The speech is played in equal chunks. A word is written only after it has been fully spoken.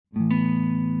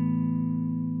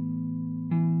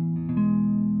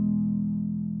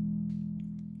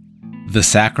The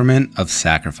Sacrament of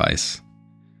Sacrifice.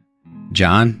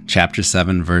 John chapter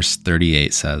 7 verse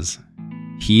 38 says,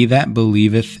 "He that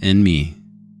believeth in me,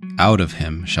 out of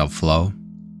him shall flow."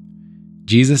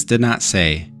 Jesus did not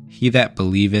say, "He that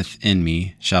believeth in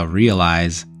me shall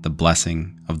realize the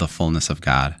blessing of the fullness of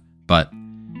God," but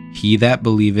 "He that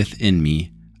believeth in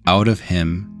me, out of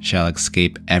him shall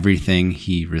escape everything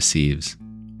he receives."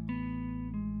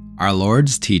 Our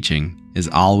Lord's teaching is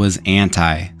always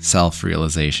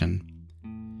anti-self-realization.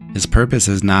 His purpose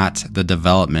is not the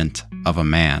development of a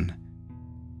man.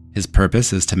 His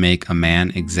purpose is to make a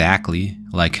man exactly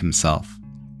like himself.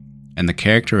 And the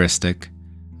characteristic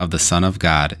of the Son of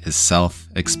God is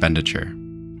self-expenditure.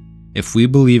 If we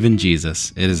believe in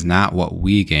Jesus, it is not what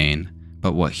we gain,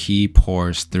 but what He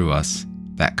pours through us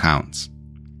that counts.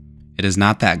 It is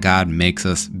not that God makes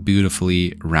us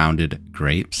beautifully rounded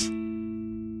grapes,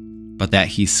 but that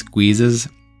He squeezes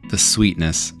the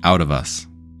sweetness out of us.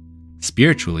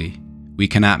 Spiritually, we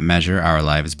cannot measure our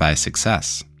lives by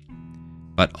success,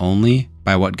 but only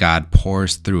by what God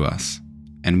pours through us,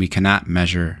 and we cannot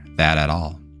measure that at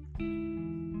all.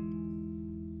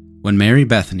 When Mary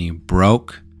Bethany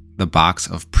broke the box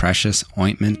of precious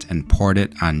ointment and poured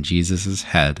it on Jesus'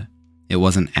 head, it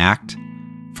was an act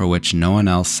for which no one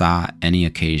else saw any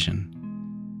occasion.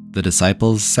 The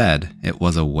disciples said it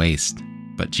was a waste,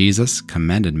 but Jesus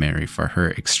commended Mary for her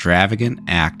extravagant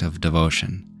act of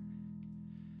devotion,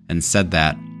 and said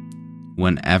that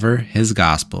whenever His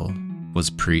gospel was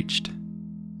preached,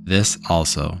 this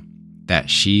also that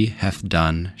she hath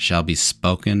done shall be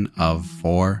spoken of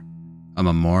for a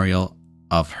memorial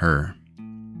of her.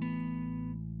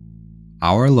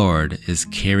 Our Lord is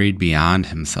carried beyond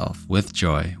Himself with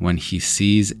joy when He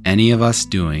sees any of us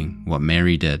doing what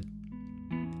Mary did,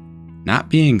 not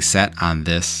being set on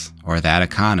this or that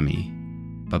economy,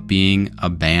 but being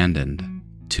abandoned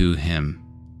to Him.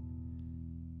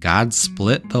 God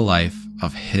split the life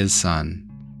of His Son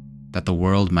that the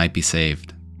world might be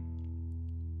saved.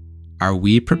 Are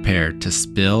we prepared to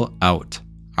spill out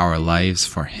our lives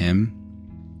for Him?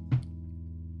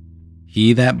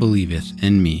 "He that believeth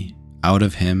in me, out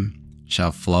of him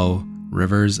shall flow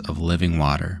rivers of living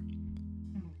water."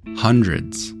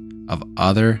 Hundreds of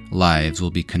other lives will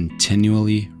be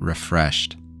continually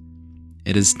refreshed.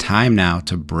 It is time now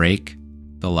to break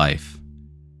the life,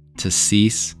 to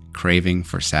cease craving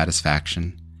for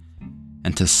satisfaction,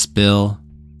 and to spill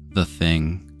the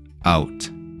thing out.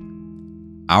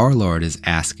 Our Lord is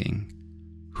asking,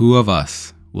 who of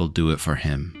us will do it for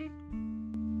Him?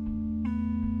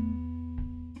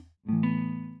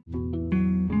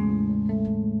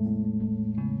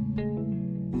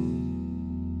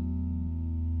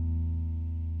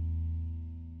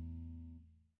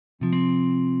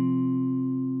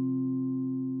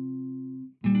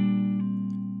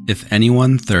 If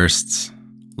anyone thirsts,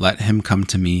 let him come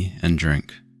to me and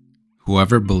drink.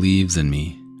 Whoever believes in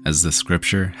me, as the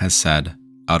scripture has said,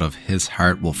 out of his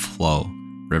heart will flow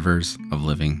rivers of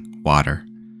living water.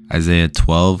 Isaiah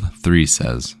 12:3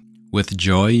 says, "With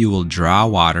joy you will draw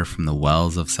water from the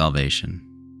wells of salvation,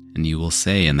 and you will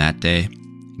say in that day,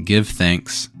 give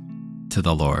thanks to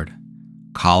the Lord,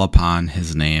 call upon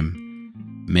His name,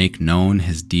 make known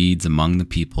His deeds among the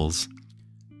peoples,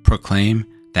 proclaim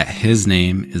that His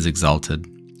name is exalted,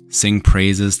 sing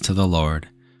praises to the Lord,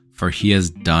 for He has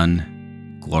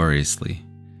done gloriously.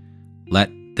 Let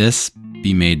this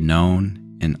be made known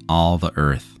in all the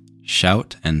earth.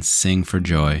 Shout and sing for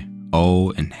joy,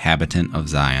 O inhabitant of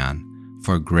Zion,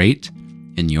 for great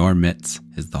in your midst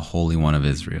is the Holy One of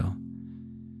Israel."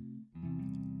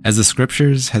 As the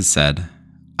scriptures has said,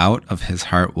 out of His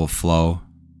heart will flow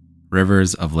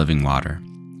rivers of living water.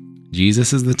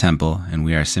 Jesus is the temple, and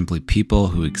we are simply people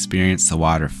who experience the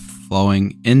water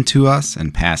flowing into us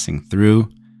and passing through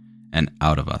and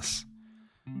out of us.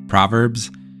 Proverbs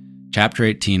chapter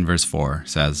 18 verse 4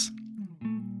 says,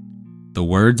 "The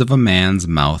words of a man's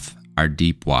mouth are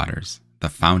deep waters. The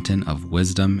fountain of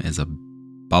wisdom is a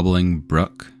bubbling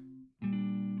brook."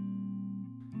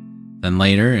 Then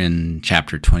later in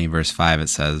chapter 20 verse 5 it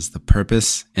says, "The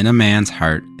purpose in a man's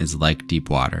heart is like deep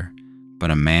water, but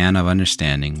a man of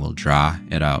understanding will draw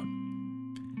it out."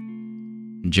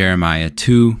 Jeremiah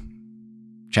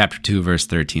chapter 2 verse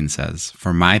 13 says,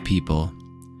 "For my people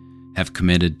have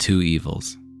committed two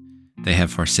evils. They have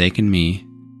forsaken me,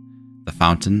 the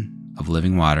fountain of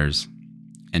living waters,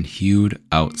 and hewed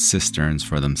out cisterns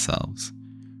for themselves.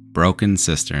 Broken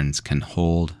cisterns can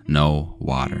hold no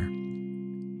water."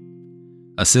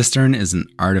 A cistern is an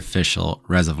artificial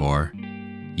reservoir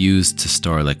used to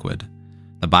store liquid.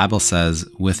 The Bible says,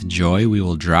 "With joy we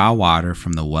will draw water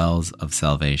from the wells of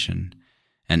salvation,"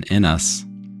 and in us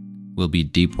will be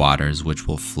deep waters which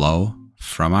will flow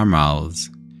from our mouths,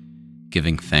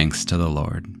 giving thanks to the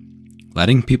Lord,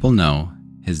 letting people know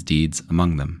his deeds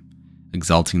among them,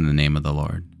 exalting the name of the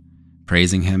Lord,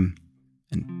 praising him,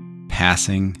 and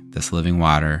passing this living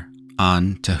water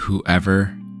on to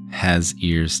whoever has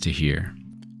ears to hear.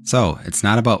 So it's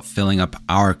not about filling up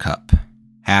our cup,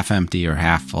 half empty or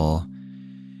half full.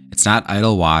 It's not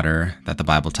idle water that the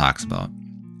Bible talks about.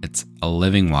 It's a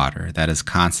living water that is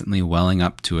constantly welling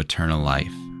up to eternal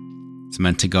life. It's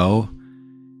meant to go,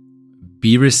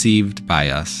 be received by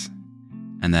us,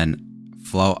 and then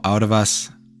flow out of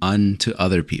us unto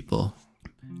other people.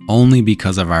 Only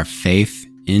because of our faith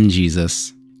in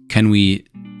Jesus can we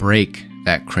break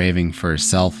that craving for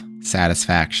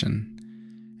self-satisfaction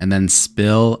and then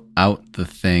spill out the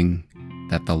thing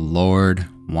that the Lord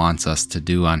wants us to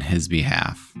do on his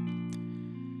behalf.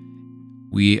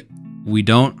 We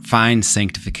don't find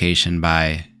sanctification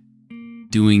by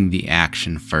doing the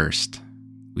action first.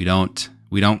 We don't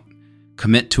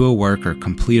commit to a work or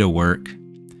complete a work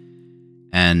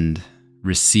and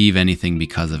receive anything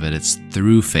because of it. It's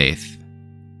through faith,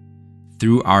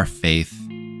 through our faith,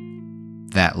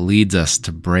 that leads us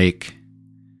to break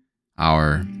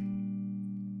our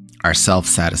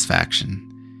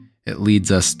self-satisfaction. It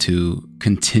leads us to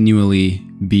continually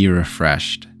be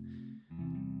refreshed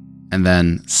and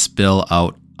then spill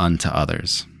out unto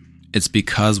others. It's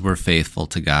because we're faithful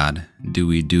to God do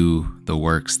we do the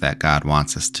works that God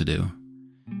wants us to do.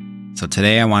 So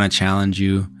today I want to challenge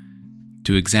you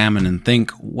to examine and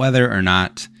think whether or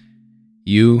not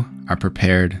you are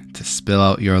prepared to spill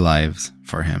out your lives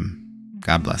for him.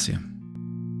 God bless you.